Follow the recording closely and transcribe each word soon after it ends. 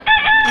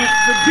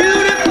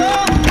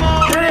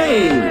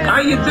Hey,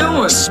 how you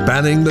doing?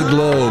 Spanning the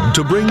globe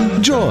to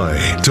bring joy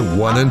to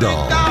one and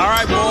all. All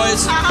right,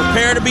 boys,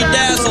 prepare to be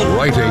dazzled.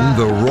 Righting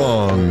the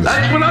wrongs.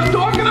 That's what I'm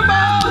talking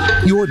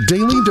about. Your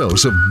daily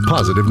dose of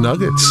positive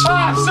nuggets. Oh,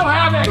 I'm so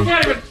happy I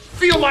can't even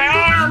feel my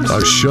arms.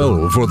 A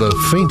show for the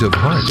faint of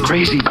heart.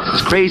 Crazy,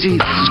 it's crazy,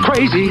 it's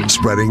crazy.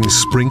 Spreading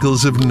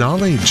sprinkles of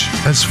knowledge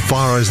as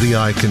far as the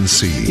eye can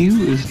see.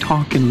 You is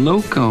talking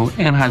loco,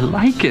 and I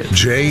like it.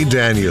 Jay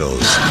Daniels.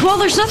 Well,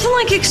 there's nothing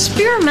like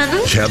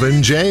experimenting.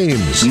 Kevin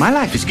James. My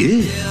life is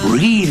good.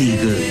 Really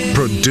good.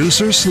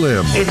 Producer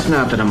Slim. It's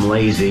not that I'm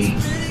lazy.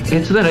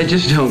 It's that I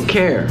just don't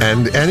care.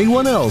 And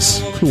anyone else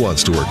who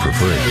wants to work for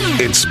free.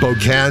 It's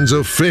Spokane's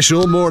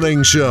official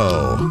morning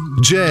show.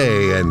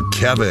 Jay and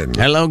Kevin.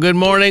 Hello, good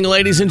morning,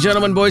 ladies and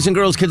gentlemen, boys and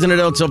girls, kids and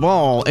adults of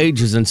all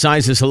ages and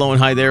sizes. Hello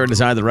and hi there. It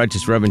is I, the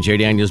Righteous Reverend Jay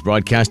Daniels,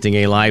 broadcasting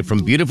a live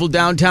from beautiful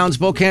downtown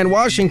Spokane,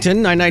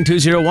 Washington,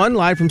 99201,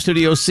 live from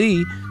Studio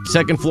C,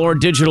 second floor,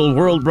 Digital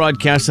World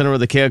Broadcast Center of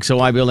the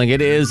KXOY building.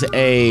 It is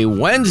a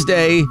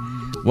Wednesday.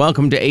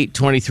 Welcome to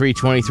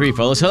 8/23/23,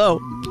 fellas. Hello.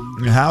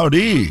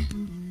 Howdy.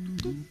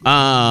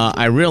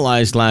 I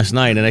realized last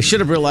night, and I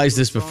should have realized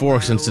this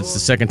before since it's the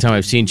second time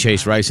I've seen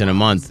Chase Rice in a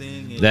month,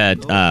 that,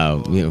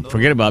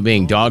 forget about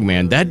being dog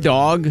man. That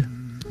dog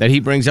that he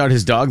brings out,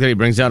 his dog that he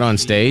brings out on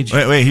stage.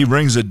 Wait, he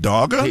brings a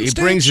dog on stage?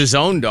 He brings his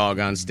own dog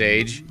on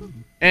stage.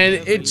 And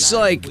it's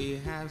like,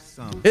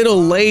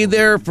 it'll lay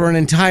there for an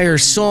entire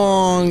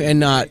song and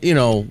not,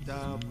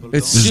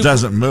 it's Just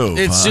doesn't move.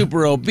 It's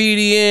super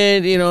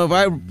obedient.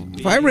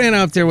 If I ran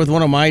out there with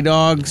one of my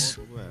dogs,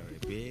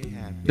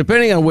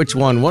 depending on which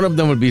one of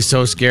them would be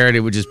so scared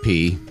it would just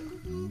pee.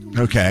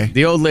 Okay.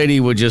 The old lady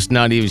would just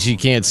not even, she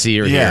can't see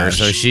or hear,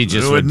 so she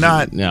just would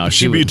not. No,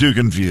 she'd be too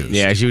confused.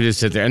 Yeah, she would just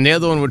sit there. And the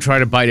other one would try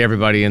to bite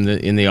everybody in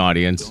the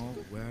audience.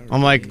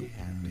 I'm like,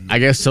 I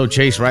guess so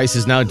Chase Rice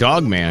is now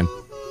dog man.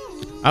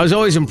 I was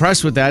always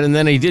impressed with that, and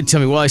then he did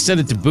tell me, well, I send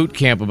it to boot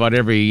camp about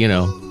every,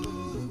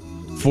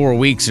 4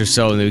 weeks or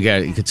so, and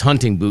it's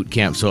hunting boot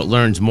camp, so it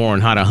learns more on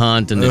how to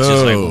hunt, and it's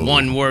just like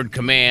one-word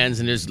commands,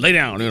 and just lay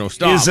down,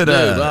 stop. Is it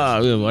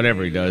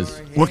whatever he does.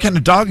 What kind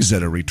of dog is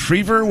it? A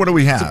retriever? What do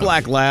we have? It's a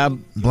black lab.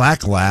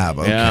 Black lab,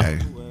 okay.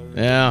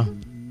 Yeah.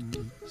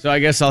 So I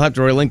guess I'll have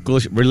to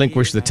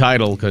relinquish the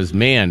title, because,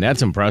 man,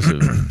 that's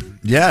impressive.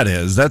 Yeah, it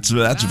is. That's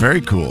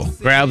very cool.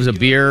 Grabs a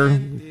beer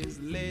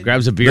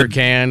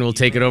can, we'll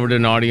take it over to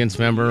an audience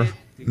member.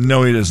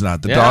 No, he does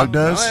not. The dog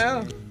does? Oh,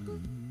 yeah.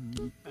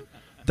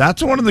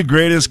 That's one of the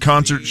greatest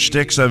concert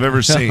shticks I've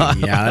ever seen.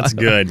 Yeah, that's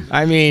good.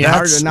 I mean,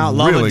 hard to not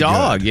love really a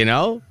dog, good.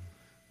 I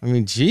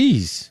mean,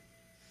 geez.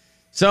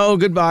 So,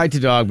 goodbye to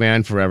Dog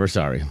Man forever.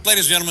 Sorry.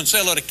 Ladies and gentlemen, say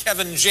hello to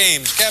Kevin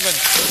James. Kevin.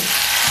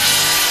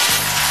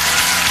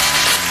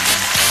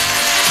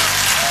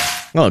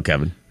 Hello,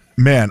 Kevin.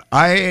 Man,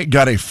 I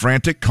got a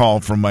frantic call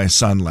from my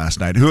son last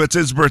night, who it's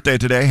his birthday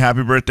today.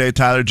 Happy birthday,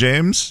 Tyler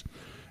James.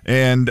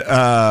 And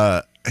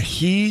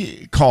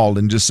he called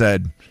and just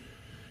said,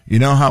 you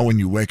know how when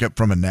you wake up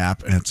from a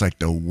nap and it's like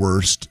the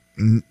worst,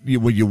 when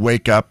you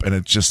wake up and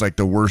it's just like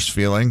the worst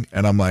feeling?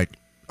 And I'm like,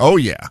 oh,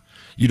 yeah.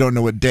 You don't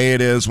know what day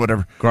it is,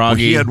 whatever. Groggy. Well,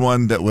 he had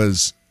one that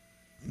was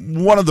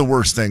one of the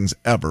worst things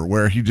ever,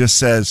 where he just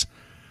says,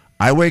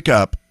 I wake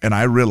up and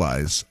I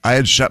realize I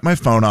had shut my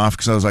phone off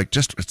because I was like,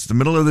 it's the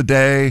middle of the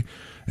day.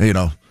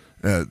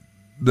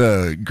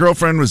 The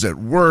girlfriend was at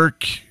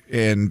work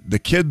and the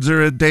kids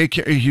are at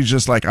daycare. He's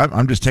just like,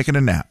 I'm just taking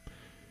a nap.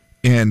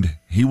 And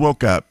he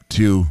woke up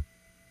to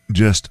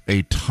just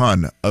a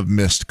ton of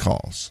missed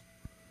calls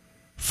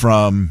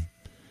from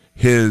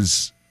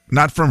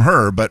not from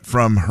her, but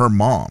from her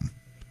mom.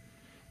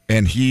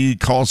 And he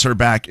calls her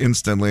back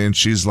instantly, and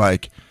she's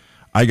like,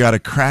 I got a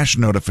crash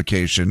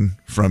notification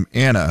from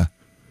Anna,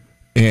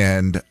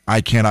 and I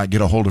cannot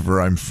get a hold of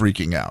her. I'm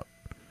freaking out.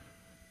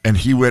 And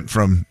he went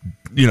from,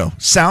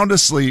 sound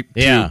asleep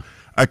to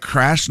a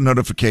crash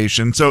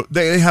notification. So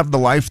they have the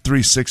Life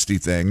 360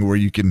 thing where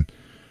you can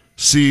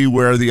see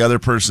where the other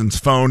person's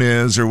phone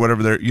is or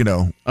whatever they're,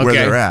 where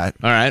they're at.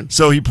 All right.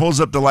 So he pulls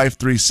up the Life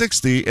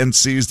 360 and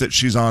sees that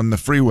she's on the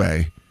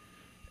freeway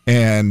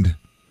and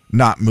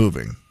not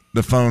moving.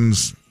 The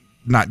phone's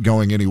not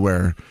going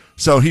anywhere.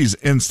 So he's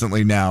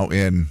instantly now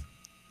in,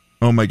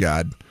 oh my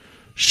God,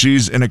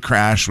 she's in a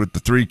crash with the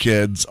 3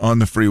 kids on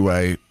the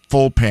freeway,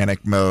 full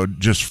panic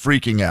mode, just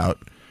freaking out.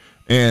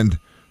 And,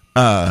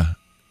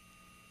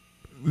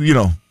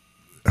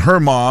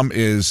 her mom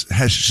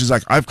she's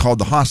like, I've called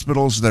the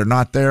hospitals. They're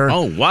not there.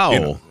 Oh,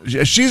 wow.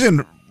 She's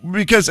in,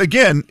 because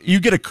again, you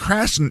get a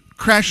crash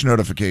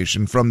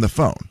notification from the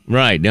phone.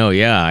 Right. No,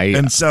 yeah.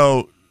 And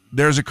so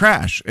there's a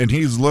crash and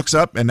he looks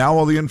up and now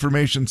all the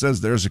information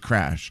says there's a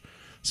crash.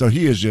 So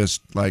he is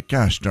just like,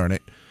 gosh darn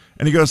it.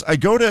 And he goes, I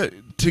go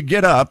to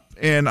get up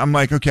and I'm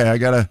like, okay, I'm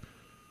going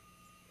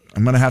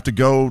to have to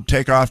go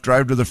take off,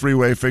 drive to the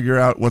freeway, figure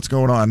out what's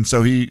going on.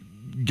 So he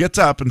gets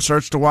up and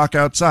starts to walk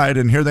outside,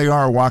 and here they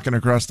are walking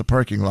across the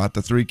parking lot,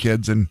 the 3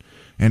 kids and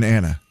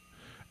Anna.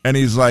 And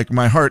he's like,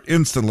 my heart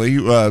instantly,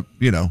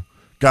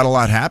 got a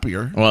lot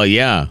happier. Well,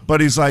 yeah. But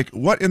he's like,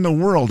 what in the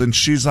world? And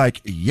she's like,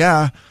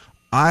 yeah,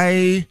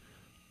 I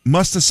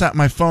must have set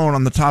my phone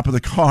on the top of the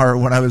car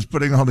when I was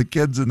putting all the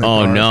kids in the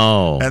car. Oh,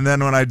 no. And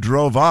then when I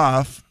drove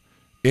off,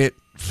 it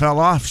fell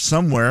off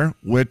somewhere,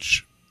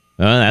 which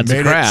That's made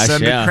a crash. it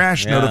send yeah. a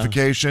crash Yeah.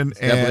 notification. It's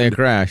definitely a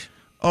crash.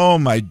 Oh,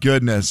 my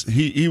goodness.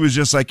 He was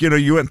just like,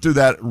 you went through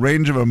that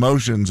range of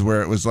emotions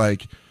where it was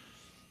like,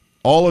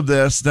 all of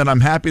this, then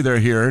I'm happy they're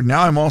here.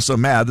 Now I'm also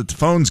mad that the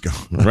phone's gone.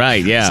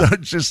 Right, yeah. So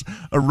it's just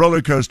a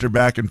roller coaster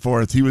back and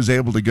forth. He was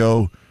able to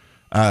go.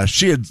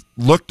 She had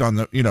looked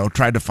on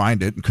tried to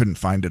find it and couldn't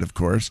find it, of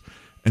course.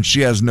 And she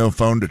has no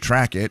phone to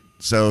track it.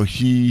 So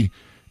he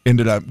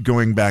ended up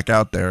going back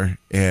out there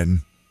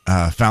and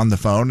found the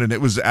phone. And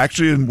it was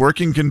actually in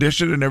working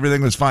condition and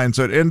everything was fine.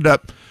 So it ended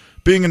up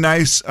being a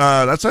nice,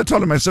 that's what I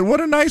told him. I said, what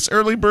a nice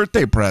early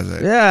birthday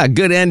present. Yeah,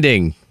 good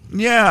ending.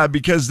 Yeah,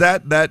 because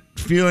that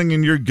feeling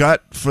in your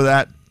gut for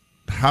that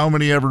how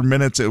many ever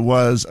minutes it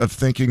was of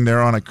thinking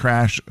they're on a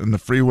crash in the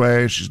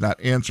freeway, she's not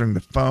answering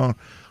the phone,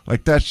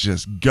 like that's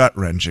just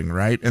gut-wrenching,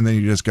 right? And then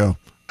you just go,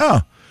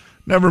 oh,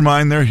 never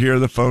mind, they're here.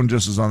 The phone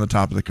just is on the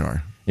top of the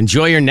car.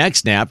 Enjoy your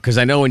next nap, because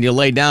I know when you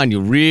lay down,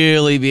 you'll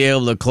really be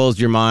able to close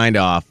your mind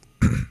off.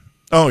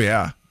 Oh,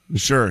 yeah,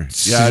 sure.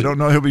 Yeah, I don't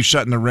know he'll be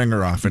shutting the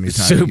ringer off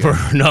anytime Super.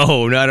 again.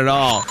 No, not at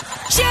all.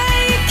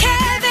 Jay,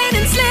 Kevin,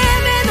 and Slim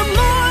in the morning.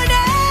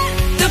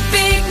 The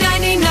big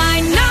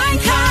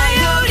 99.9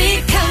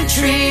 Coyote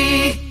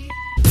Country.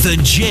 The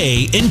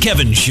Jay and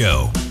Kevin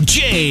Show.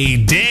 Jay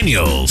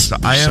Daniels.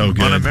 I am So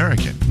good.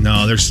 un-American.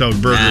 No, burgers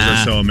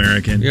are so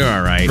American. You're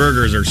all right.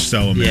 Burgers are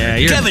so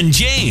American. Kevin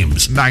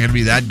James. I'm not going to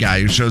be that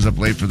guy who shows up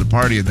late for the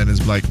party and then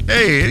is like,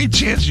 hey, any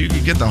chance you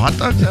could get the hot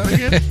dogs out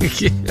again?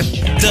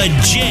 The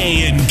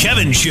Jay and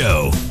Kevin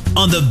Show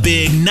on the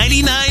big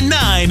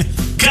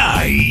 99.9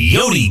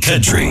 Coyote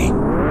Country.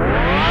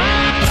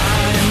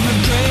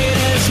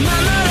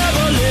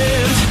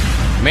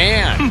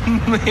 Man.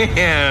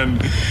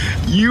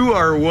 You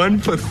are one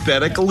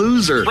pathetic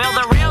loser. Will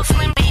the real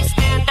Slim B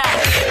stand up?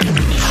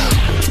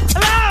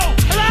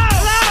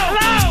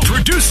 Hello!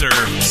 Producer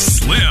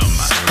Slim.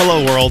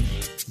 Hello, world.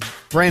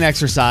 Brain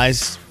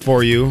exercise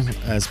for you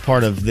as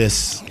part of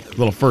this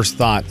little first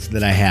thought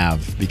that I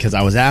have, because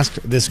I was asked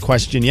this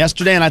question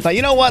yesterday and I thought,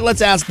 you know what?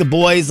 Let's ask the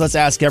boys. Let's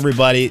ask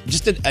everybody.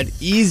 Just an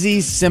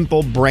easy,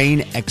 simple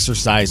brain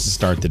exercise to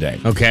start the day.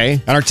 Okay.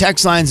 And our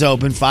text line's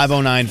open,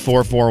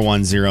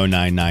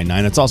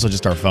 509-441-0999. It's also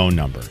just our phone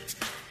number.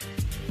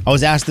 I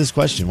was asked this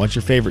question: what's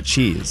your favorite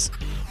cheese?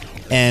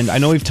 And I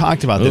know we've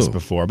talked about this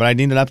before, but I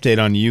need an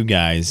update on you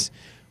guys.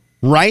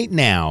 Right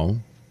now,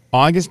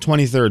 August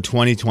 23rd,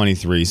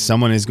 2023,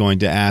 someone is going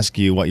to ask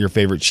you what your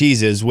favorite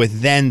cheese is,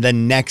 with then the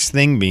next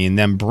thing being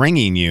them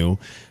bringing you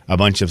a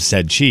bunch of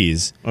said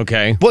cheese.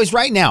 Okay. Boys,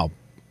 right now,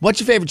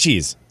 what's your favorite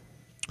cheese?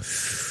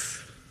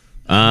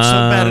 I'm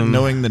so bad at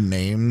knowing the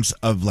names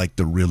of like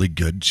the really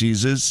good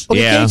cheeses.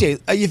 Okay, Yeah. KJ,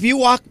 if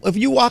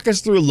you walk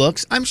us through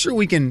looks, I'm sure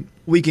we can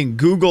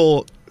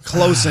Google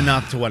close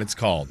enough to what it's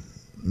called.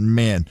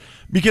 Man,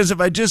 because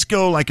if I just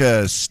go like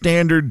a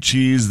standard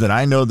cheese that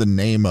I know the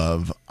name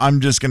of,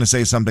 I'm just going to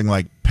say something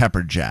like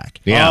pepper jack.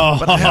 Yeah.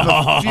 But I have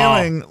a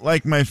feeling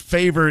like my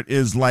favorite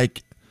is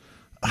like...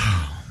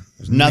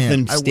 There's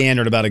nothing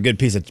standard about a good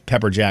piece of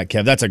pepper jack,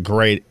 Kev. That's a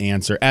great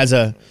answer. As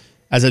a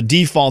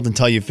default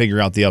until you figure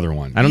out the other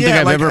one. I don't think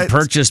I've ever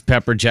purchased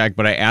pepper jack,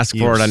 but I ask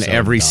for it on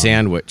every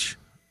sandwich.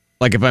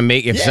 Like if I'm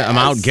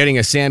out getting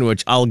a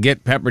sandwich, I'll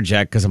get pepper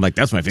jack because I'm like,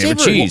 that's my favorite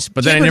cheese.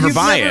 But then I never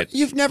buy it.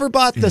 You've never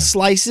bought the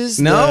slices?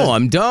 No,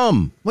 I'm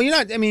dumb. Well, you're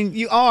not. I mean,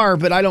 you are,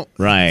 but I don't.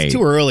 Right. It's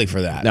too early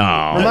for that.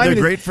 No. They're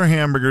great for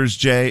hamburgers,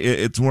 Jay.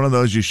 It's one of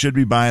those you should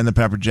be buying the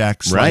pepper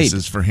jack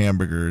slices for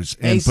hamburgers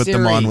and put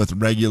them on with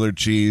regular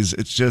cheese.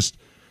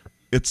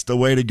 It's the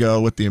way to go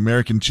with the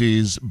American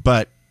cheese.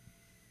 But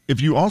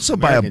if you also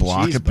buy a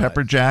block of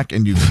pepper jack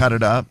and you cut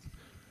it up,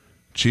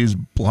 cheese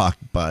block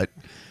butt.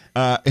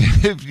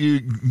 If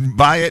you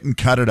buy it and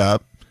cut it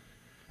up,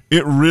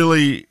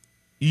 you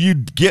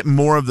get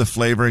more of the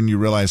flavor and you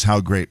realize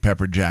how great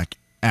pepper jack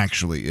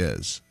actually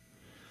is.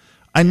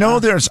 I know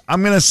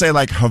I'm going to say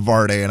like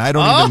Havarti, and I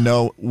don't even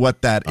know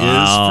what that is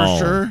for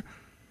sure.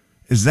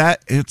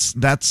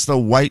 That's the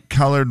white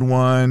colored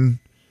one.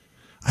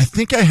 I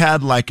think I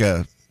had like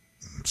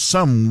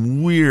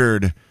some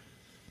weird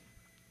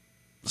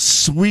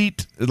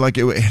sweet, like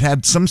it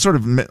had some sort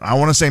of, I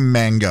want to say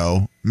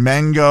mango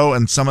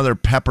and some other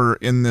pepper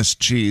in this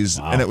cheese.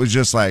 Wow. And it was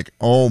just like,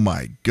 oh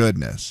my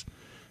goodness.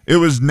 It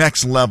was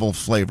next level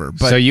flavor.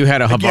 But so you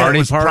had a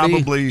Havarti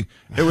party?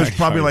 It was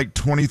probably like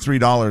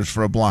 $23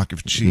 for a block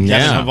of cheese.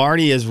 Yeah,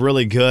 Havarti is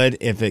really good.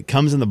 If it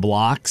comes in the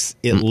blocks,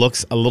 it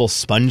looks a little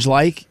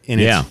sponge-like in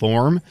its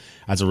form.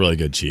 That's a really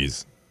good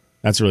cheese.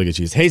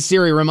 Hey,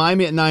 Siri, remind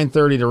me at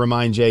 9:30 to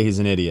remind Jay he's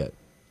an idiot.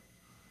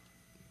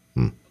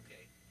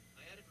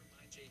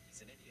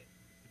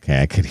 Okay,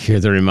 I could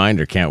hear the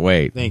reminder. Can't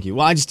wait. Thank you.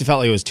 Well, I just felt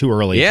like it was too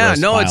early. Yeah, for us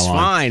to no, pile it's on.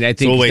 fine. I So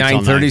think we'll wait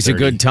till 9:30 is a 9:30.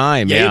 good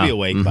time. Yeah, Yeah, you'll be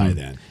awake by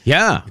then.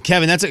 Yeah.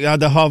 Kevin, that's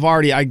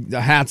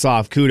hats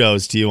off.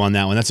 Kudos to you on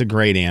that one. That's a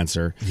great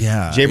answer.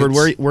 Yeah. Jaybird,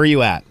 where are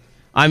you at?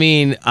 I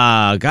mean,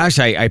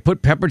 I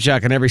put pepper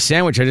jack on every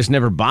sandwich. I just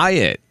never buy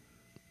it.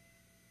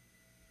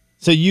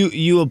 So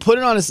you will put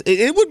it on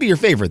it would be your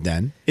favorite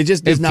then. It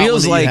just is It not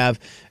feels one that like- you have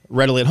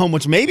readily at home,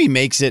 which maybe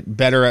makes it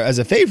better as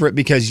a favorite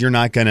because you're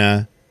not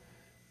gonna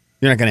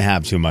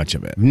have too much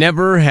of it.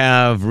 Never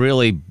have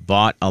really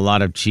bought a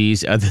lot of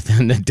cheese other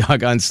than the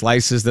doggone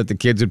slices that the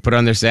kids would put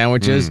on their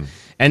sandwiches.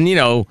 And,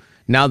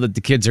 now that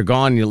the kids are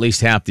gone at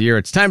least half the year,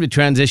 it's time to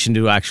transition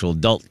to actual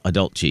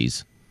adult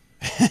cheese.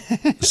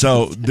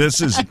 So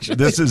this is.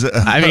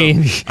 I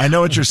mean, I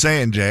know what you're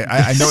saying, Jay.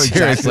 I know exactly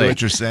seriously,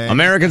 what you're saying.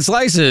 American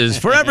slices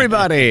for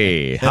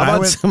everybody. How I about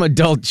went- some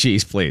adult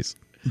cheese, please?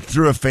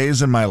 Through a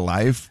phase in my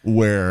life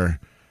where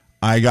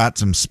I got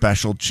some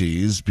special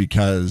cheese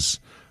because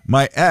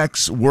my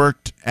ex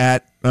worked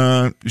at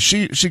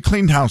she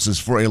cleaned houses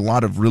for a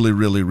lot of really,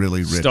 really,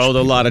 really rich Stole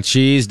a lot of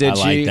cheese, did I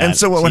she? like that. And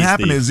so what would Cheese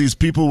happen thief. is these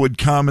people would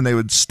come and they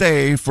would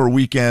stay for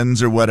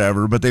weekends or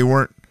whatever, but they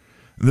weren't.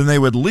 Then they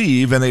would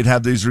leave and they'd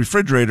have these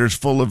refrigerators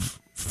full of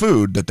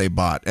food that they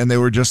bought, and they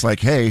were just like,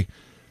 "Hey,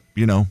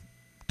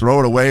 throw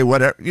it away,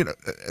 whatever."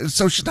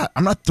 So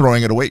I'm not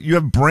throwing it away. You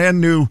have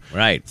brand new,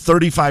 Right.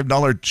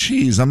 $35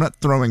 cheese. I'm not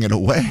throwing it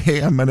away.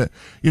 I'm gonna,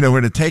 we're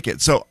gonna take it.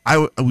 So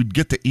I would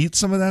get to eat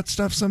some of that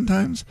stuff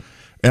sometimes,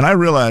 and I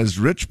realized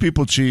rich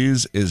people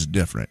cheese is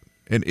different,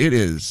 and it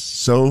is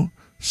so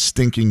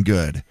stinking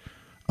good.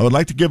 I would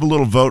like to give a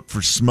little vote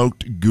for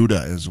smoked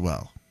Gouda as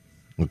well.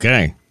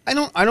 Okay.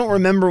 I don't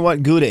remember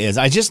what Gouda is.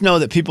 I just know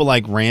that people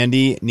like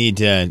Randy need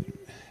to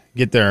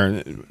get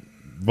their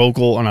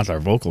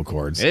vocal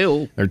cords,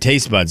 Ew. their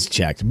taste buds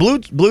checked. Blue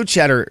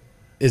cheddar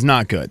is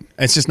not good.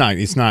 It's just not.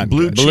 It's not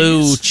good.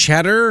 Blue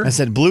cheddar? I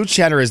said blue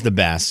cheddar is the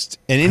best,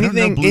 and don't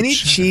know blue any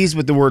cheddar. cheese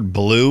with the word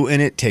blue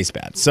in it tastes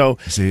bad. So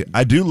See,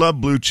 I do love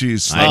blue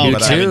cheese. I do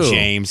but Kevin too.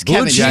 James. Blue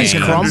Kevin cheese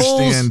James.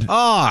 crumbles? Understand.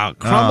 Oh,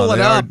 crumble Oh, it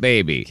they up, are-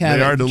 baby. Kevin,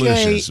 They are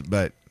delicious, Jay,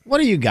 but what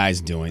are you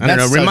guys doing? I don't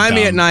know. That's so Remind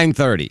me dumb. at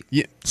 9:30.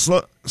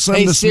 Slim,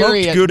 Hey the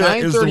Siri, smoked at Gouda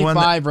is the one.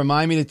 9:35,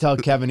 remind me to tell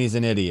Kevin he's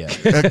an idiot.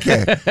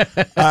 Okay,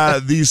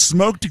 the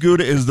smoked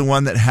Gouda is the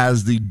one that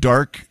has the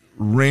dark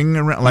ring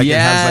around. Like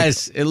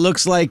Yes, it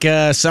looks like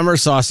a summer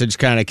sausage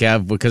kind of,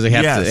 Kev, because it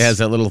Yes. has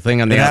that little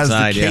thing on it the has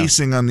outside. the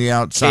casing on the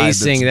outside.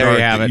 Casing, that's there dark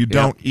you have that it. You Yep.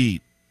 don't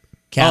eat.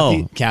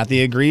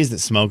 Kathy agrees that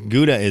smoked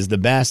Gouda is the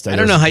best. I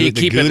don't know how you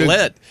keep it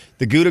lit.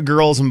 The Gouda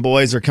girls and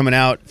boys are coming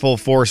out full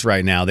force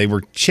right now. They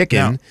were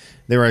chicken. Yeah.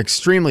 They were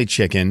extremely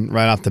chicken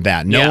right off the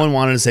bat. No Yeah. one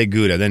wanted to say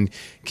Gouda. Then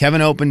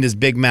Kevin opened his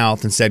big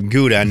mouth and said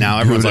Gouda, and now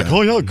everyone's Gouda. like,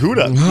 "Oh yeah,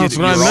 Gouda." That's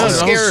You what I were all meant.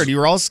 scared. You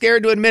were all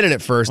scared to admit it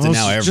at first, and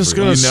now everyone. just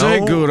gonna You say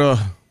know- Gouda.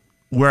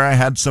 Where I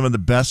had some of the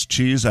best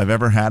cheese I've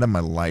ever had in my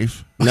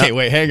life. Okay,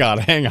 wait, hang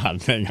on.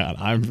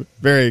 I'm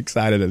very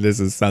excited that this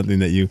is something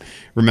that you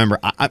remember.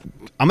 I'm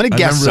going to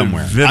guess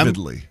remember it somewhere.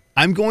 vividly.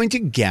 I'm going to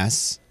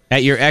guess.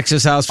 At your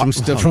ex's house from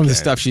the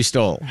stuff she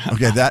stole.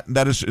 Okay,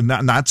 that is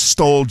not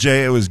stole,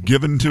 Jay. It was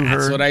given to her.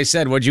 That's what I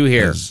said. What'd you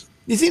hear?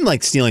 You seem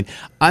like stealing.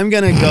 I'm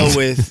going to go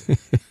with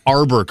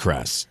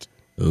Arborcrest.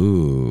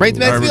 Ooh. Right?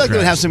 I feel like they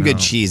would have Arborcrest, some good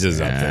no.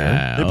 cheeses up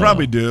there. They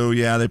probably do.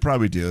 Yeah, they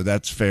probably do.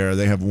 That's fair.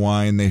 They have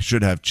wine. They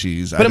should have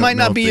cheese. But it might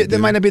not be. That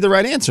might not be the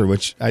right answer,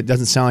 which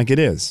doesn't sound like it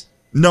is.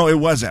 No, it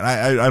wasn't.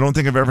 I don't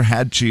think I've ever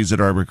had cheese at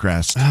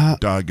Arborcrest.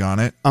 Doggone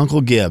it.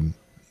 Uncle Gib.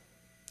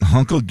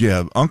 Uncle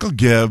Gib.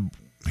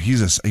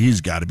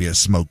 He's got to be a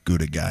smoked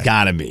Gouda guy.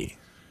 Gotta be.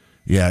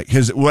 Yeah,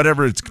 his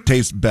whatever it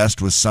tastes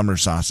best was summer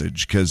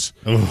sausage because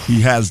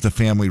he has the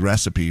family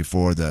recipe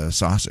for the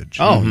sausage.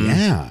 Oh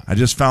yeah. I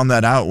just found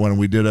that out when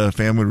we did a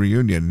family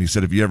reunion, and he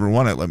said, "If you ever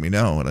want it, let me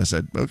know." And I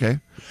said, "Okay."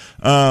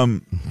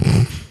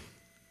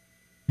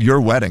 Your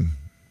wedding.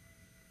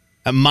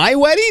 At my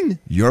wedding?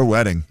 Your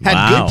wedding. Had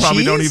Wow. good You probably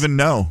cheese? don't even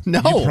know.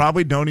 No. You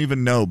probably don't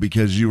even know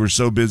because you were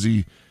so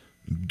busy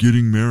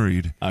getting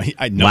married.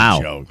 No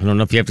Wow. joke. I don't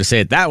know if you have to say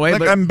it that way, Like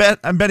but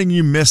I'm betting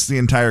you missed the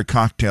entire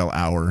cocktail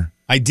hour.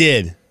 I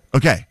did.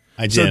 Okay.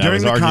 I did. So I during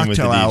was the arguing with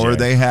the cocktail hour, DJ.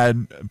 they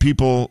had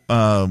people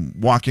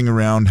walking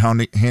around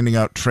handing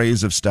out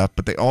trays of stuff,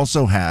 but they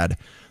also had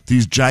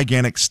these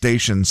gigantic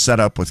stations set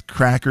up with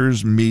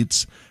crackers,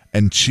 meats,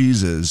 and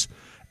cheeses.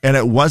 And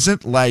it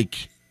wasn't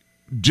like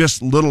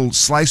just little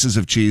slices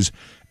of cheese.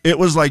 It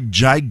was like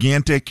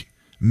gigantic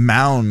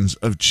mounds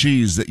of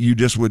cheese that you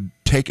just would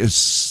take as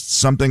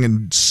something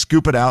and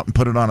scoop it out and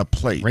put it on a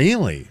plate.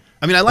 Really?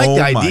 I mean, I like the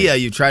Oh, my idea.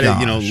 You try to,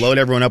 gosh. load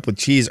everyone up with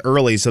cheese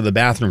early so the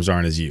bathrooms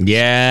aren't as used.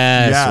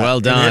 yes, Yeah, well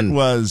and done. it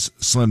was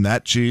Slim,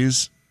 that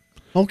cheese.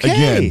 Okay.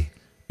 Again,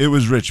 it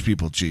was rich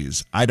people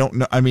cheese. I don't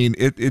know. I mean,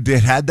 it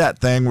had that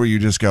thing where you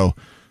just go,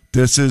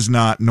 this is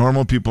not,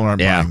 normal people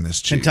aren't buying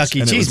this cheese. Kentucky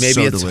And it cheese. was Maybe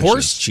so it's delicious.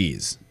 horse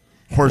cheese.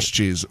 Horse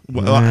cheese.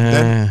 Well,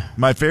 then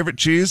my favorite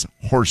cheese,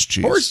 horse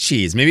cheese. Horse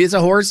cheese. Maybe it's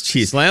a horse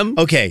cheese. Slim?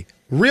 Okay.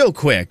 real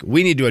quick,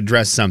 we need to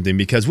address something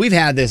because we've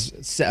had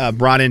this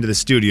brought into the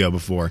studio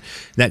before,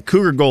 that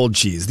Cougar Gold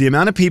cheese. The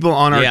amount of people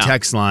on our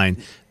text line,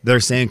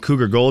 they're saying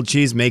Cougar Gold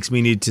cheese makes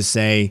me need to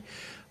say,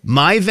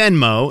 my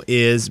Venmo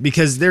is,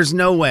 because there's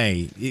no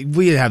way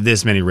we have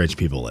this many rich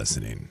people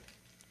listening.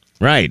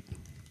 Right.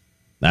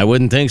 I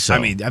wouldn't think so. I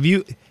mean, have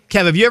you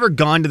ever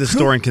gone to the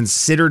store and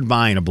considered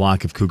buying a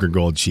block of Cougar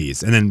Gold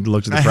cheese and then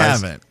looked at the price?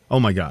 I haven't. Oh,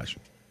 my gosh.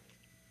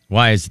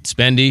 Why? Is it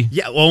spendy?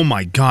 Yeah. Oh,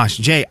 my gosh,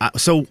 Jay.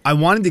 So I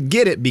wanted to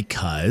get it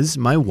because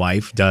my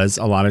wife does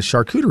a lot of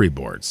charcuterie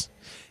boards.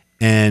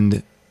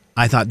 And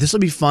I thought this will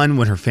be fun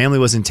when her family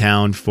was in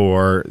town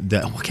for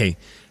the... Okay,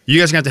 you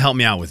guys are going to have to help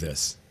me out with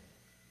this.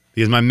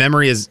 Because my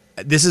memory is...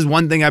 This is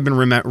one thing I've been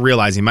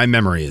realizing. My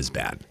memory is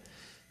bad.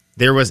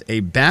 There was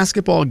a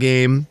basketball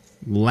game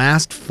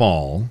last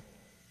fall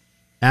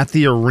at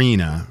the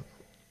arena.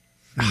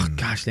 Oh,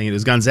 gosh dang it. It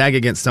was Gonzaga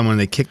against someone, and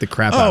they kicked the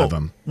crap out of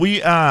them.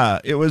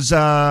 It was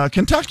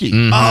Kentucky.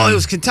 Mm-hmm. Oh, it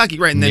was Kentucky,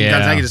 right. And then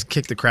Gonzaga just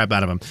kicked the crap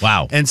out of them.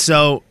 Wow. And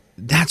so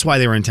that's why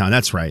they were in town.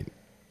 That's right.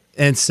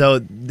 And so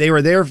they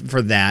were there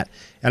for that.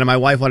 And my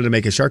wife wanted to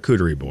make a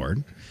charcuterie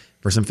board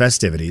for some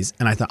festivities.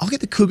 And I thought, I'll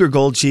get the Cougar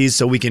Gold cheese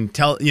so we can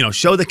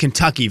show the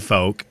Kentucky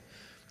folk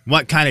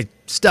what kind of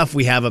stuff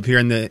we have up here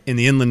in the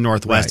inland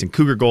Northwest. Right. And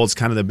Cougar Gold's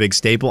kind of the big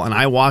staple. And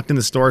I walked in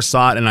the store,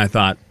 saw it, and I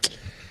thought,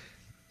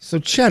 so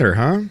cheddar,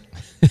 huh?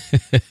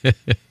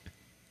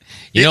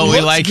 You know what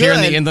we like here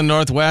in the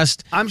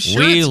Northwest? I'm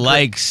sure we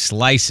like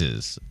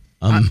slices.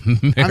 I'm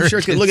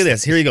sure. Look at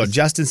this. Here you go.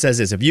 Justin says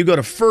this. If you go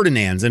to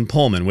Ferdinand's in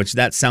Pullman, which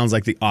that sounds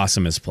like the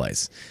awesomest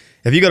place.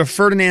 If you go to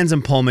Ferdinand's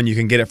in Pullman, you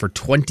can get it for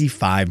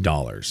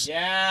 $25.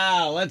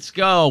 Yeah, let's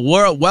go.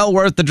 Well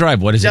worth the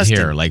drive. What is it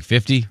here? Like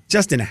 50?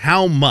 Justin,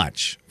 how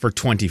much for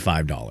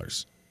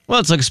 $25? Well,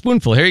 it's like a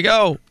spoonful. Here you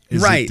go.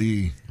 Is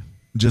it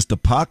just a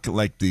puck,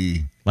 like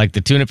the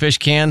tuna fish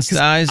can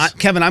size?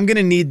 Kevin, I'm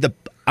gonna need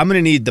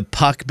the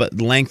puck, but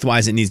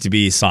lengthwise it needs to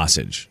be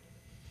sausage.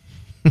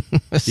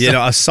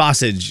 A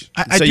sausage,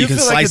 so you can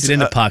slice it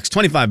into pucks.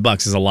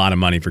 $25 is a lot of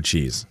money for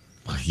cheese.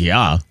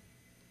 Yeah.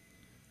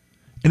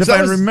 And if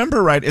I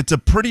remember right, it's a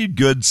pretty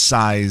good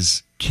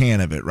size can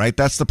of it, right?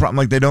 That's the problem.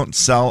 Like, they don't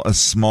sell a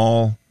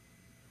small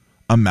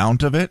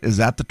amount of it. Is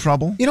that the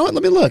trouble? You know what?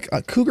 Let me look.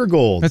 Cougar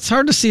Gold. It's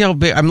hard to see how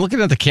big. I'm looking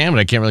at the can, but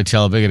I can't really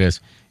tell how big it is.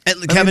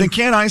 Kevin, the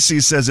can I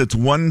see says it's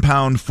 1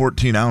 pound,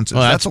 14 ounces.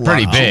 Well, that's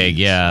pretty big.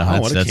 Yeah,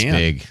 that's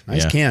big.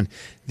 Nice can.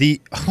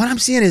 What I'm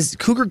seeing is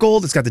Cougar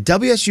Gold. It's got the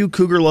WSU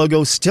Cougar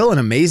logo. Still an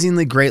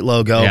amazingly great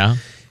logo. Yeah.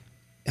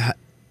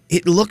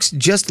 It looks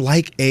just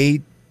like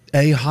a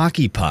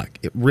hockey puck.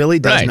 It really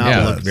does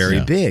not look very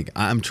big.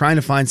 I'm trying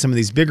to find some of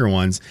these bigger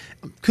ones.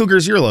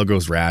 Cougars, your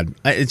logo's rad.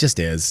 It just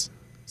is.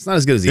 It's not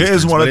as good as Eastern's, it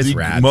is one of the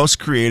rad. Most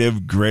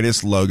creative,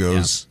 greatest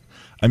logos.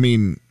 Yeah. I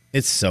mean,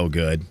 it's so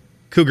good.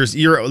 Cougars,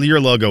 your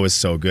logo is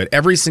so good.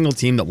 Every single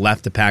team that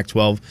left the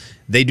Pac-12,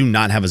 they do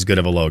not have as good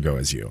of a logo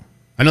as you.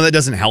 I know that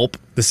doesn't help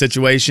the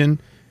situation,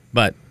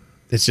 but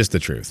it's just the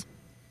truth.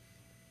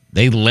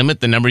 They limit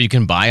the number you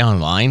can buy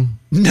online?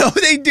 No,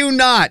 they do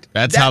not.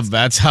 That's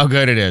how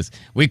good it is.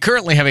 We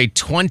currently have a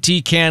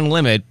 20 can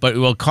limit, but it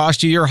will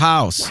cost you your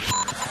house.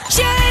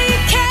 Jay,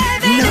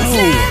 Kevin, and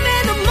Slim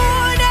in the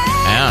morning.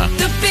 Yeah.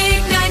 The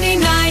big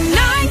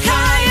 99.9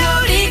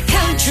 Coyote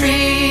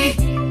Country.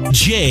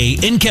 Jay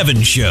and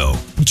Kevin Show.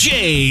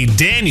 Jay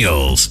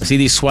Daniels. See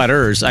these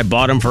sweaters? I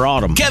bought them for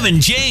autumn.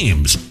 Kevin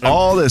James.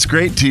 All this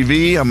great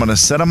TV, I'm going to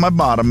set on my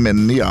bottom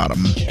in the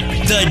autumn.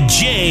 The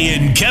Jay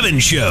and Kevin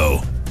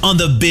Show on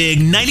the big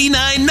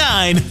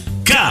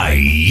 99.9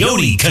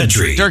 Coyote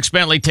Country. Dierks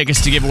Bentley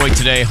tickets to give away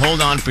today. Hold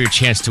on for your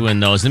chance to win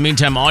those. In the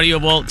meantime, Audio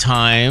Vault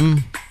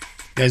time.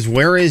 Guys,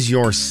 where is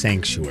your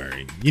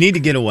sanctuary? You need to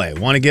get away.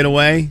 Want to get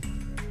away?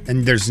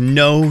 And there's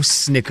no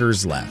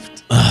Snickers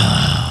left.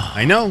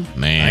 I know.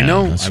 Man, I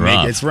know.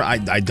 that's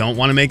rough. I don't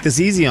want to make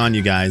this easy on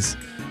you guys.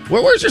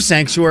 Where's your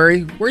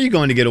sanctuary? Where are you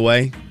going to get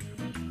away?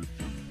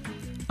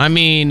 I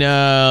mean,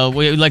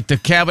 like the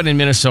cabin in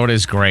Minnesota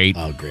is great.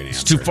 Oh, great answer.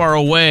 It's too far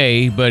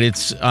away, but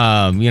it's it's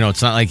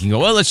not like you can go,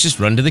 well, let's just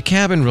run to the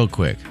cabin real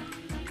quick.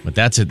 But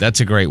that's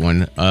a great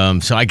one.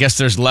 So I guess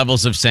there's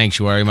levels of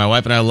sanctuary. My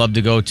wife and I love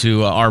to go to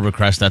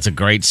Arborcrest. That's a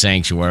great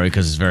sanctuary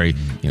because it's very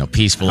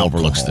peaceful,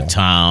 overlooks the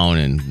town,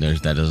 and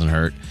that doesn't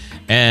hurt.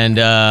 And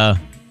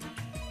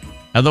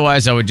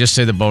otherwise, I would just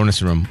say the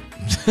bonus room.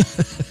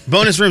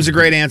 Bonus room's a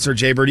great answer,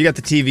 Jay Bird. You got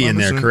the TV in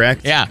there,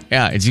 correct? Yeah.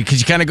 Because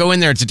you kind of go in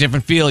there, it's a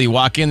different feel. You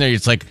walk in there,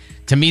 it's like,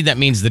 to me, that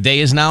means the day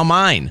is now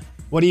mine.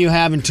 What do you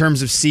have in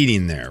terms of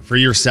seating there for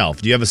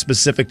yourself? Do you have a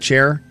specific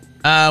chair?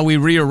 We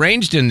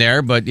rearranged in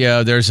there, but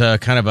yeah, there's a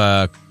kind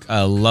of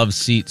a love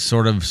seat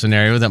sort of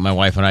scenario that my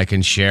wife and I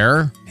can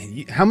share.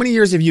 How many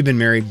years have you been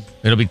married?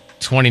 It'll be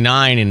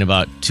 29 in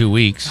about 2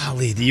 weeks.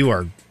 Golly, you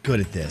are good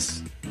at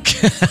this.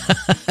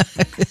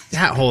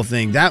 That whole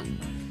thing,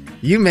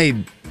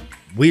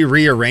 we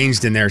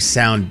rearranged in there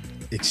sound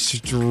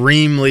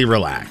extremely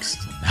relaxed.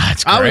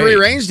 That's great. I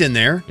rearranged in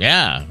there.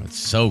 Yeah, it's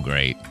so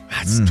great.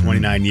 That's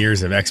 29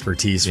 years of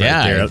expertise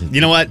right there.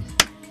 You know what?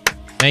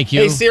 Thank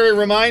you. Hey, Siri,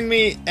 remind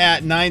me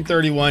at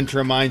 9:31 to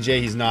remind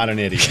Jay he's not an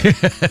idiot.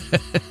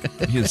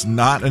 He is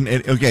not an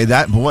idiot. Okay,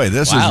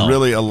 this is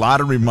really a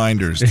lot of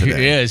reminders today. It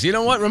is. You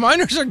know what?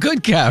 Reminders are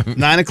good, Kevin.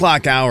 9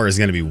 o'clock hour is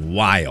going to be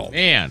wild.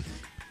 Man.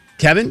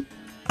 Kevin?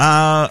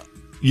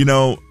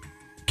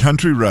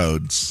 Country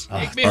roads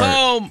Take me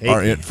home.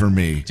 are it for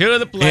me. To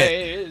the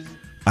place.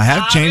 I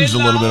have changed a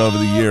little bit over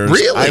the years.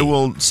 Really? I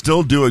will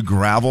still do a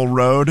gravel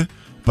road,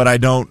 but I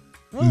don't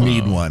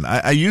need one.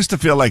 I used to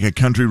feel like a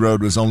country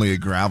road was only a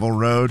gravel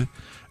road,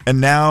 and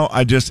now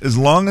as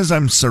long as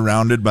I'm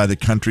surrounded by the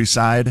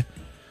countryside,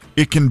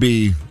 it can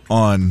be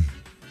on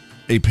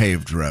a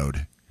paved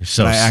road.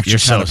 I actually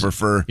kind of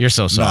prefer. You're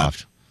so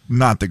soft.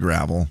 Not the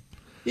gravel.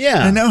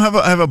 Yeah. I now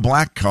have a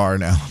black car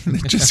now.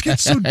 It just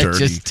gets so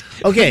dirty.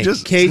 Okay,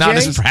 KJ, not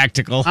as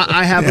practical.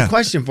 I have a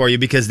question for you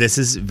because this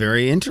is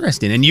very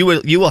interesting, and you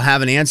will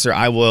have an answer.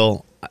 I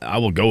will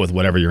go with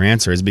whatever your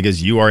answer is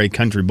because you are a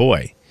country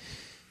boy.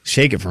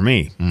 Shake it for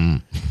me.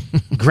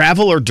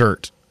 Gravel or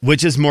dirt?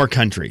 Which is more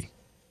country?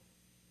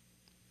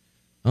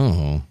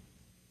 Oh.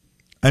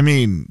 I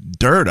mean,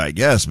 dirt, I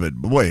guess, but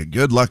boy,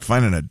 good luck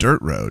finding a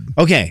dirt road.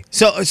 Okay,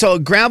 so a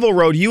gravel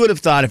road, you would have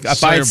thought if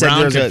I had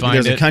said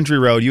there's a country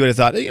road, you would have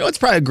thought, it's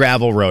probably a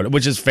gravel road,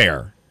 which is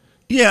fair.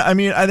 Yeah, I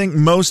mean, I think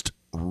most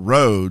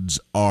roads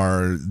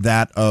are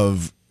that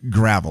of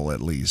gravel,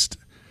 at least.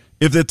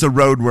 If it's a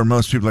road where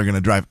most people are going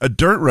to drive. A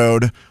dirt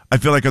road, I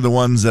feel like are the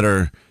ones that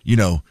are,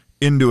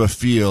 into a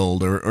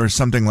field or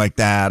something like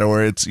that,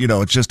 or it's,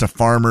 it's just a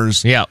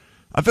farmer's. Yeah.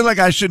 I feel like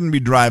I shouldn't be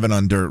driving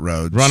on dirt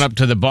roads. Run up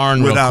to the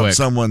barn without real quick.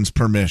 someone's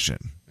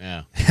permission.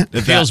 Yeah.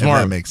 It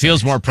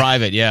feels more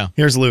private, yeah.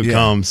 Here's Luke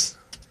Combs.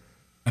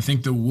 I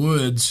think the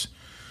woods,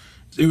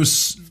 it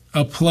was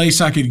a place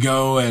I could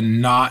go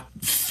and not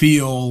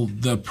feel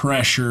the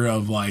pressure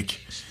of like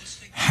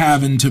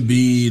having to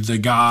be the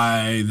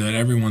guy that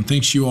everyone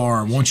thinks you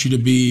are or wants you to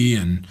be,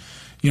 and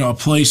a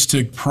place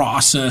to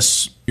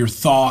process your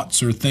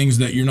thoughts or things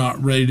that you're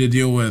not ready to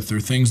deal with or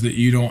things that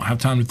you don't have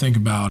time to think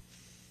about.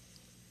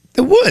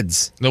 The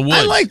woods. The woods.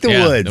 I like the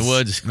woods. The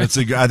woods.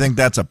 I think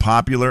that's a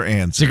popular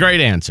answer. It's a great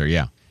answer,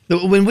 yeah.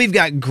 When we've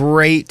got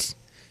great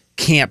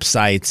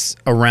campsites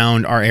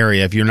around our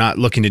area, if you're not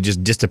looking to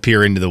just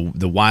disappear into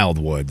the wild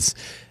woods,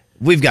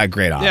 we've got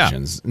great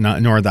options.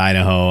 North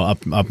Idaho,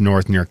 up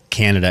north near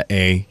Canada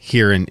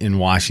here in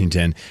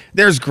Washington.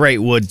 There's great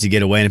woods to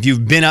get away. And if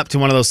you've been up to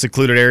one of those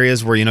secluded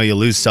areas where, you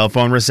lose cell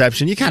phone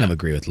reception, you kind of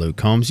agree with Luke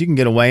Combs. You can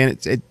get away,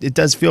 and it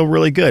does feel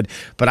really good.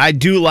 But I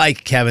do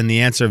like, Kevin,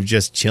 the answer of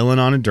just chilling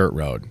on a dirt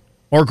road.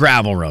 Or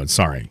gravel road,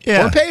 sorry.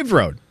 Yeah. Or paved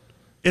road.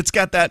 It's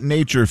got that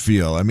nature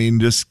feel. I mean,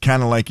 just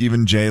kind of like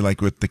even Jay,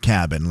 like with the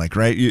cabin, like,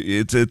 right?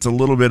 It's a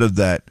little bit of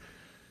that.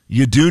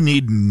 You do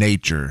need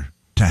nature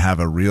to have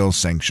a real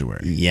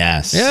sanctuary.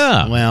 Yes.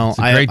 Yeah. Well,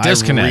 I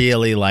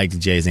really liked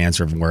Jay's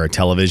answer of where a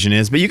television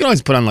is, but you can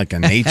always put on like a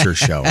nature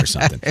show or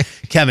something.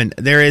 Kevin,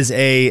 there is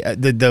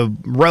the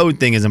road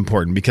thing is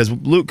important because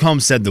Luke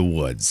Combs said the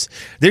woods.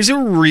 There's a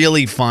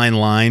really fine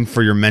line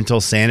for your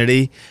mental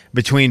sanity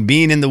between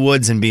being in the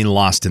woods and being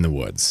lost in the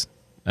woods.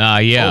 Yeah. Oh,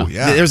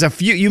 yeah.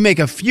 There's you make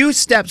a few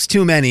steps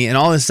too many, and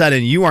all of a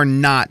sudden you are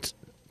not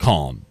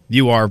calm.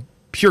 You are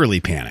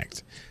purely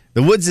panicked.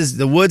 The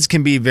woods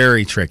can be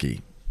very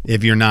tricky.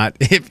 If you're not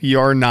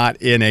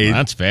in a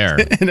that's fair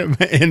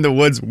in the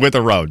woods with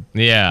a road,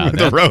 with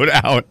the road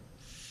out,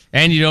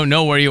 and you don't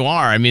know where you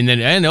are. I mean,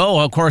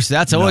 of course,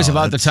 that's always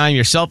about the time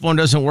your cell phone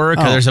doesn't work.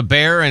 Or there's a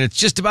bear, and it's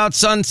just about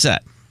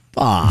sunset.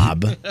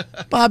 Bob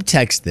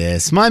text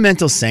this. My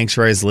mental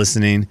sanctuary is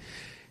listening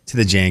to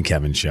the Jay and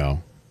Kevin show,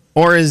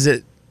 or is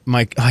it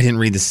my? Oh, I didn't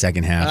read the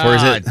second half. Or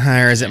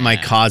is it my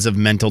cause of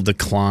mental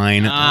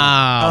decline?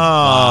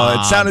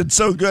 It sounded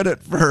so good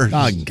at first.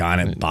 Doggone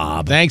it,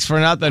 Bob. Thanks for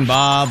nothing,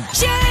 Bob.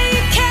 Jay,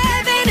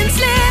 Kevin, and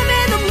Slim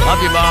in the morning.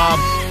 Love you, Bob.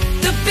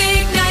 The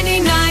big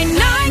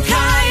 99.9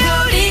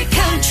 Coyote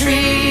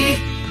Country.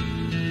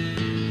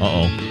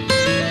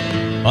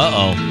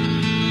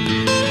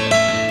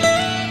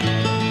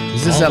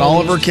 Is this that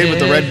Oliver kid with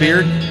the red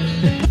beard?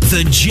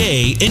 The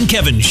Jay and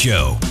Kevin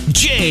Show.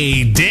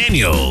 Jay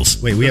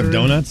Daniels. Wait, we have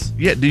donuts?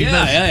 Yeah, do you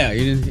know? Yeah.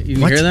 You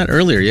didn't hear that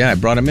earlier? Yeah, I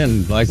brought them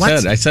in. I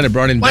said I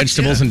brought in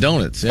vegetables and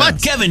donuts. Yeah.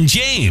 What? Kevin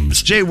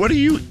James. Jay, what are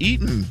you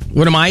eating?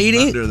 What am I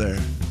eating? Under there.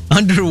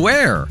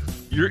 Underwear.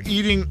 You're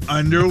eating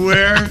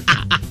underwear?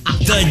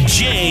 The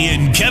Jay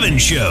and Kevin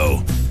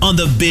Show on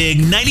the big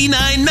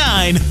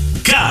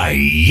 99.9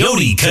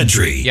 Coyote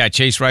Country. Yeah,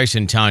 Chase Rice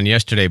in town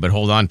yesterday, but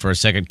hold on for a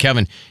second.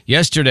 Kevin,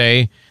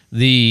 yesterday,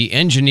 the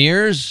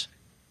engineers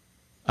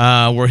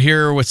were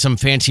here with some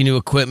fancy new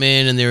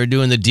equipment, and they were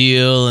doing the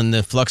deal and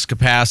the flux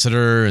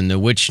capacitor and the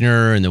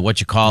Witchner and the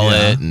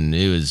it, and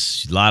it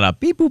was a lot of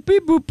beep, boop,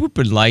 boop,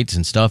 and lights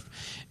and stuff.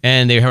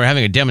 And they were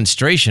having a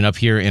demonstration up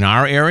here in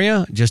our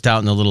area, just out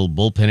in the little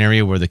bullpen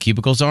area where the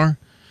cubicles are.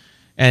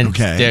 And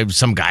there was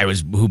some guy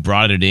who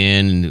brought it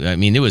in. I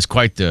mean, it was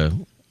quite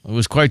the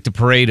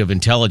parade of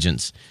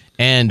intelligence.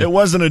 And it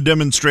wasn't a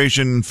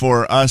demonstration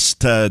for us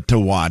to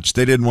watch.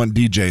 They didn't want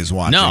DJs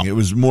watching. No. It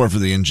was more for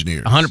the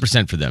engineers.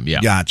 100% for them,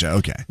 yeah. Gotcha,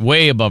 okay.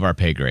 Way above our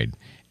pay grade.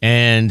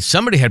 And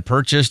somebody had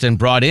purchased and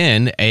brought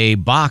in a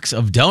box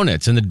of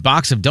donuts, and the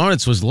box of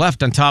donuts was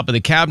left on top of the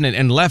cabinet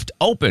and left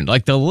open.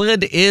 Like the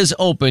lid is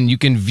open. You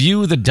can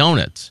view the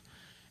donuts.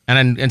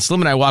 And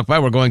Slim and I walk by.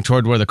 We're going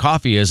toward where the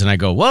coffee is, and I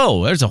go,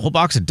 whoa, there's a whole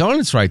box of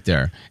donuts right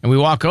there. And we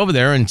walk over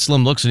there, and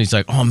Slim looks, and he's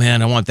like, oh,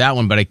 man, I want that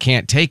one, but I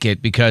can't take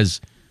it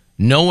because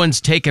no one's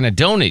taken a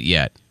donut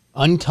yet.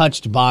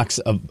 Untouched box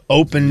of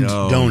opened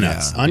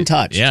donuts. Yeah.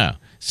 Untouched. Yeah.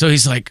 So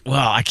he's like,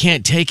 well, I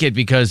can't take it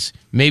because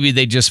maybe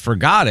they just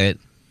forgot it.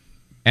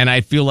 And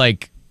I feel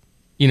like,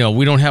 we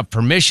don't have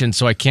permission,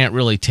 so I can't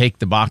really take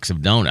the box of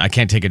donut. I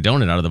can't take a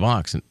donut out of the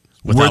box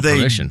without Were they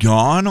permission.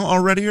 gone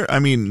already? I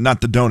mean,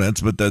 not the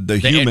donuts, but the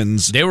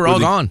humans. They were all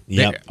gone.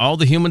 Yep. All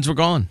the humans were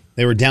gone.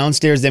 They were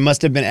downstairs. They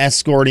must have been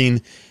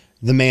escorting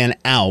the man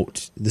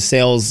out,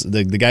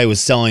 the guy who was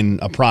selling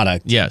a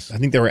product. Yes. I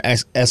think they were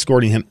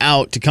escorting him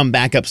out to come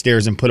back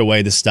upstairs and put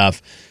away the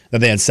stuff that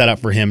they had set up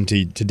for him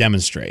to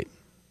demonstrate.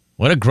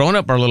 What a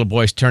grown-up our little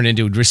boys turned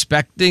into,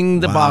 respecting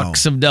the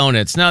box of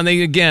donuts. Now,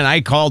 I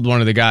called one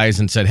of the guys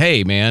and said,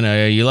 hey,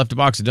 man, you left a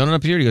box of donuts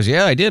up here? He goes,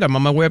 yeah, I did. I'm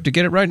on my way up to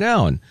get it right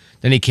now. And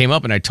then he came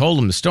up, and I told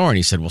him the story, and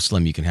he said, well,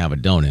 Slim, you can have a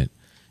donut.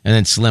 And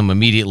then Slim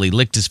immediately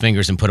licked his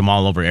fingers and put them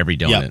all over every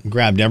donut. Yeah,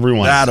 grabbed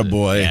everyone.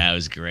 Attaboy. Yeah, it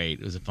was great.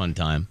 It was a fun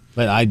time.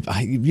 But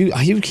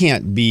you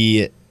can't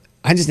be,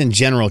 I just in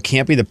general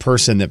can't be the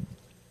person that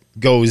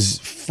goes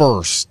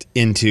first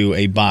into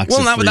a box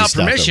of not free without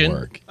stuff permission. at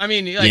work. I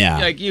mean,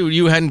 like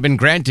you hadn't been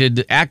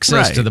granted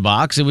access to the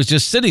box. It was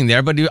just sitting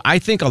there. But I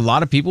think a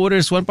lot of people would have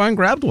just went by and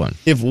grabbed one.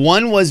 If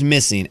one was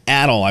missing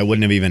at all, I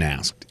wouldn't have even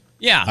asked.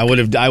 Yeah. I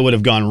would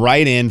have gone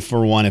right in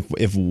for one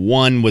if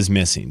one was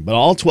missing. But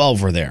all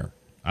 12 were there.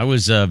 I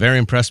was very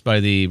impressed by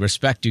the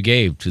respect you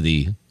gave to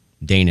the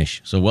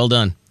Danish. So well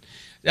done.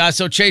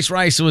 So Chase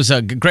Rice, it was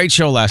a great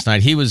show last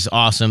night. He was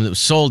awesome. It was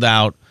sold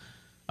out.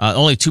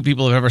 Only 2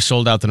 people have ever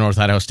sold out the North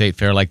Idaho State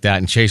Fair like that,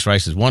 and Chase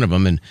Rice is one of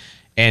them.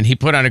 And he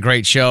put on a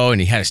great show, and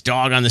he had his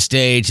dog on the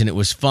stage, and it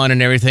was fun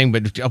and everything.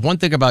 But one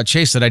thing about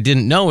Chase that I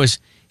didn't know is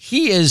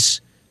he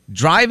is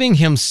driving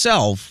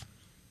himself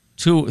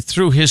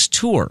through his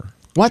tour.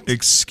 What?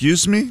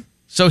 Excuse me?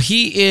 So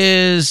he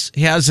has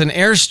an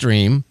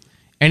Airstream,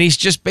 and he's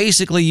just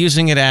basically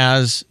using it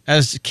as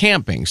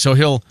camping. So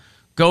he'll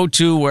go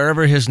to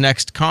wherever his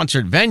next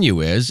concert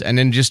venue is, and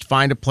then just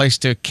find a place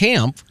to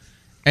camp.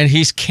 And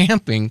he's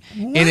camping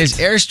in his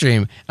Airstream.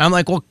 And I'm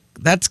like, well,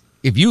 that's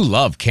if you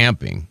love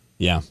camping.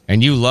 Yeah.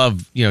 And you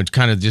love,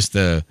 kind of just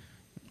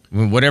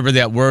whatever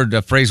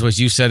that phrase was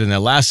you said in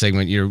that last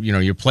segment,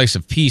 your place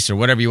of peace or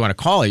whatever you want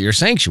to call it, your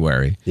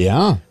sanctuary.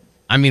 Yeah.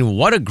 I mean,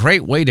 what a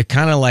great way to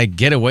kind of like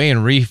get away and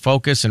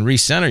refocus and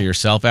recenter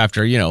yourself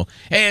after,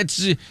 hey,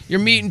 you're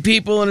meeting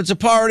people and it's a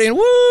party and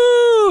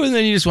woo! And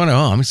then you just want to,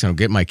 I'm just going to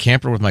get my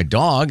camper with my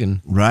dog and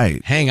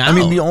hang out. I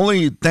mean, the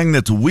only thing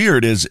that's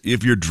weird is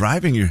if you're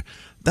driving,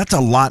 that's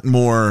a lot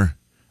more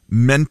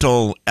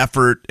mental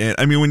effort.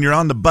 I mean, when you're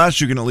on the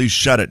bus, you can at least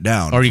shut it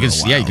down. Or you can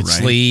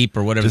sleep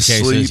or whatever the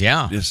case is.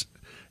 Yeah.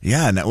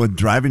 And that with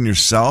driving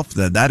yourself,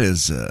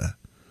 that's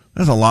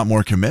a lot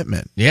more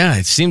commitment. Yeah,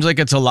 it seems like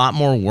it's a lot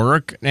more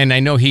work. And I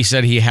know he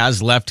said he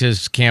has left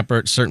his camper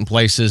at certain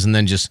places and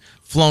then just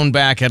flown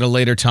back at a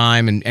later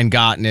time and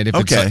gotten it if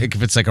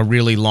it's like a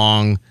really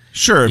long.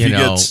 Sure, if he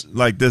gets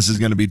like this is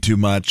going to be too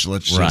much,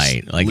 let's just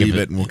leave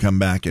it and we'll come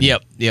back.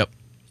 Yep.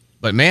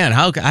 But man,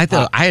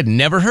 I had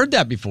never heard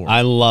that before.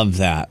 I love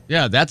that.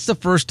 Yeah, that's the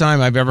first time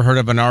I've ever heard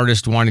of an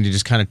artist wanting to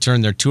just kind of turn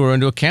their tour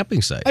into a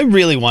camping site. I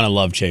really want to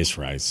love Chase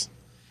Rice.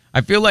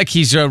 I feel like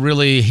he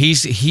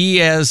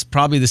has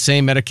probably the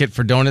same etiquette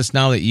for donuts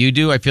now that you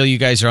do. I feel you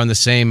guys are on the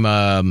same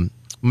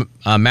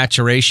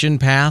maturation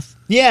path.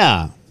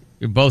 Yeah.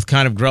 You're both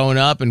kind of growing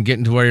up and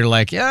getting to where you're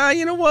like, yeah,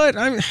 you know what?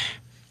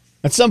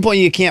 At some point,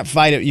 you can't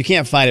fight it. You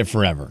can't fight it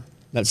forever.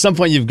 At some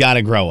point, you've got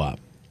to grow up.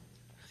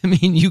 I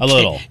mean, you not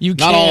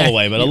all the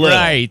way, but a little.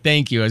 Right.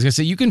 Thank you. I was gonna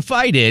say you can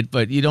fight it,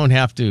 but you don't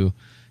have to.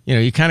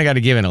 You kind of got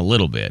to give in a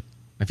little bit.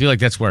 I feel like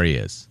that's where he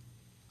is.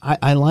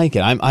 I like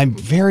it. I'm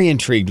very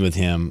intrigued with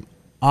him.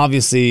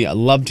 Obviously, I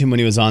loved him when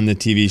he was on the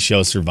TV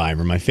show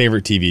Survivor, my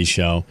favorite TV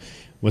show.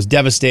 Was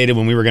devastated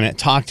when we were going to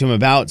talk to him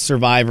about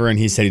Survivor, and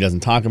he said he doesn't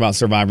talk about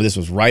Survivor. This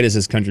was right as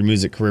his country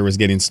music career was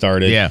getting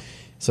started. Yeah.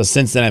 So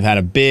since then, I've had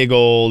a big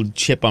old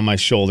chip on my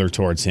shoulder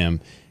towards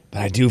him.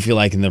 But I do feel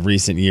like in the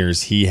recent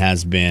years, he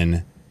has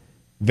been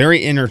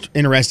very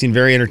interesting,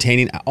 very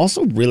entertaining. I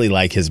also really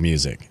like his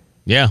music.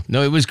 Yeah.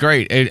 No, it was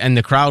great. And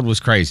the crowd was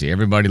crazy.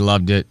 Everybody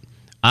loved it.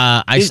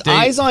 Is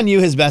Eyes on You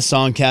his best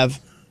song, Kev?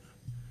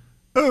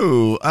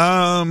 Oh,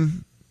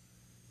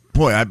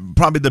 boy,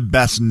 probably the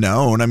best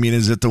known. I mean,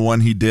 is it the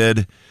one he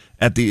did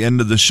at the end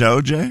of the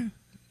show, Jay?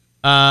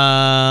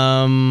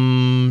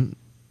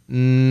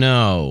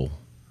 No.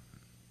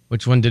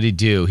 Which one did he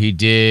do? He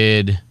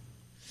did.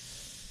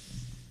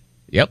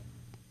 Yep.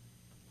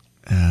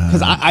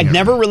 Because I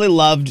never really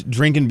loved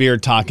Drinking Beer,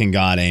 Talking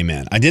God,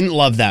 Amen. I didn't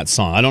love that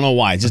song. I don't know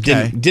why. It just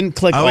didn't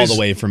click all the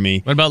way for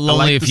me. What about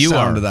Lonely If You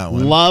Are? That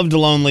one. Loved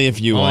Lonely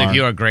If You Are. Lonely If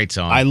You Are, a great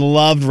song. I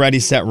loved Ready,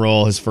 Set,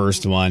 Roll, his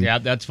first one. Yeah,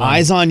 that's fun.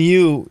 Eyes on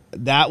You,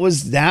 that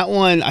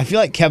one. I feel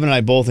like Kevin and I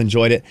both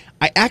enjoyed it.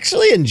 I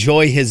actually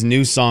enjoy his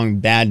new song,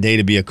 Bad Day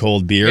to Be a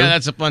Cold Beer. Yeah,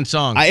 that's a fun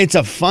song. It's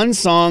a fun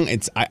song.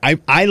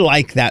 I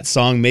like that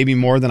song maybe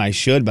more than I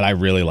should, but I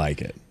really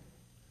like it.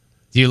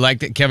 Do you like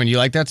that, Kevin? You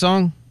like that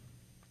song?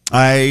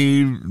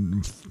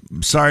 I'm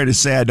sorry to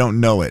say I don't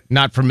know it.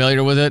 Not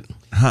familiar with it?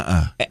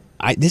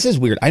 This is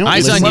weird. I don't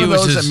Eyes listen on You to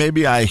those that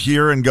maybe I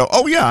hear and go,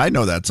 oh yeah, I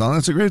know that song.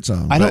 That's a great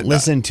song. I don't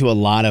listen to a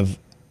lot of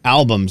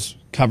albums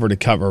cover to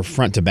cover,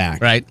 front to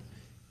back. Right.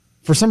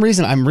 For some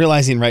reason, I'm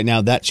realizing right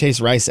now that Chase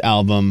Rice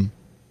album,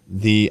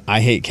 the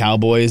I Hate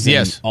Cowboys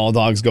and All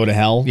Dogs Go to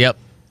Hell. Yep.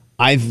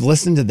 I've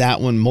listened to that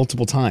one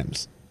multiple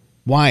times.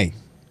 Why?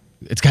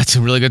 It's got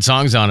some really good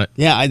songs on it.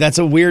 Yeah, that's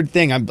a weird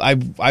thing.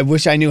 I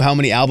wish I knew how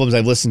many albums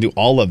I've listened to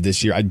all of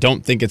this year. I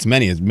don't think it's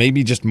many. It's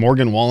maybe just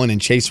Morgan Wallen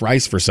and Chase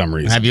Rice for some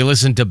reason. Have you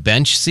listened to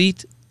Bench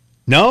Seat?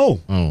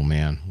 No. Oh,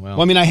 man. Well,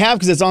 I mean, I have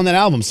because it's on that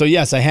album. So,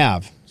 yes, I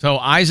have. So,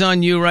 Eyes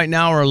on You right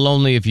now or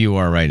Lonely If You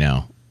Are right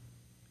now?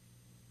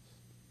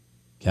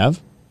 Kev?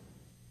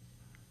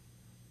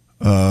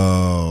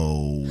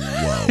 Oh,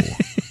 whoa.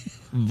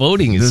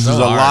 Voting is This so is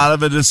a hard. lot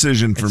of a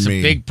decision for It's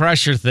me. a big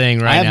pressure thing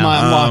right I have now.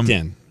 mine locked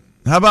in.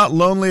 How about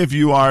Lonely If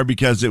You Are,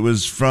 because it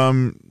was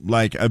from,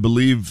 like, I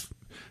believe,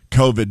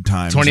 COVID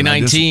times.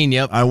 2019,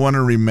 yep. I want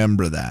to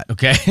remember that.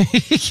 Okay.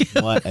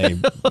 What a...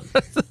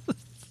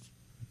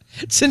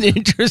 It's an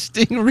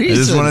interesting reason. I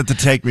just wanted to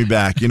take me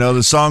back. You know,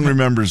 the song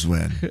remembers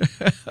when.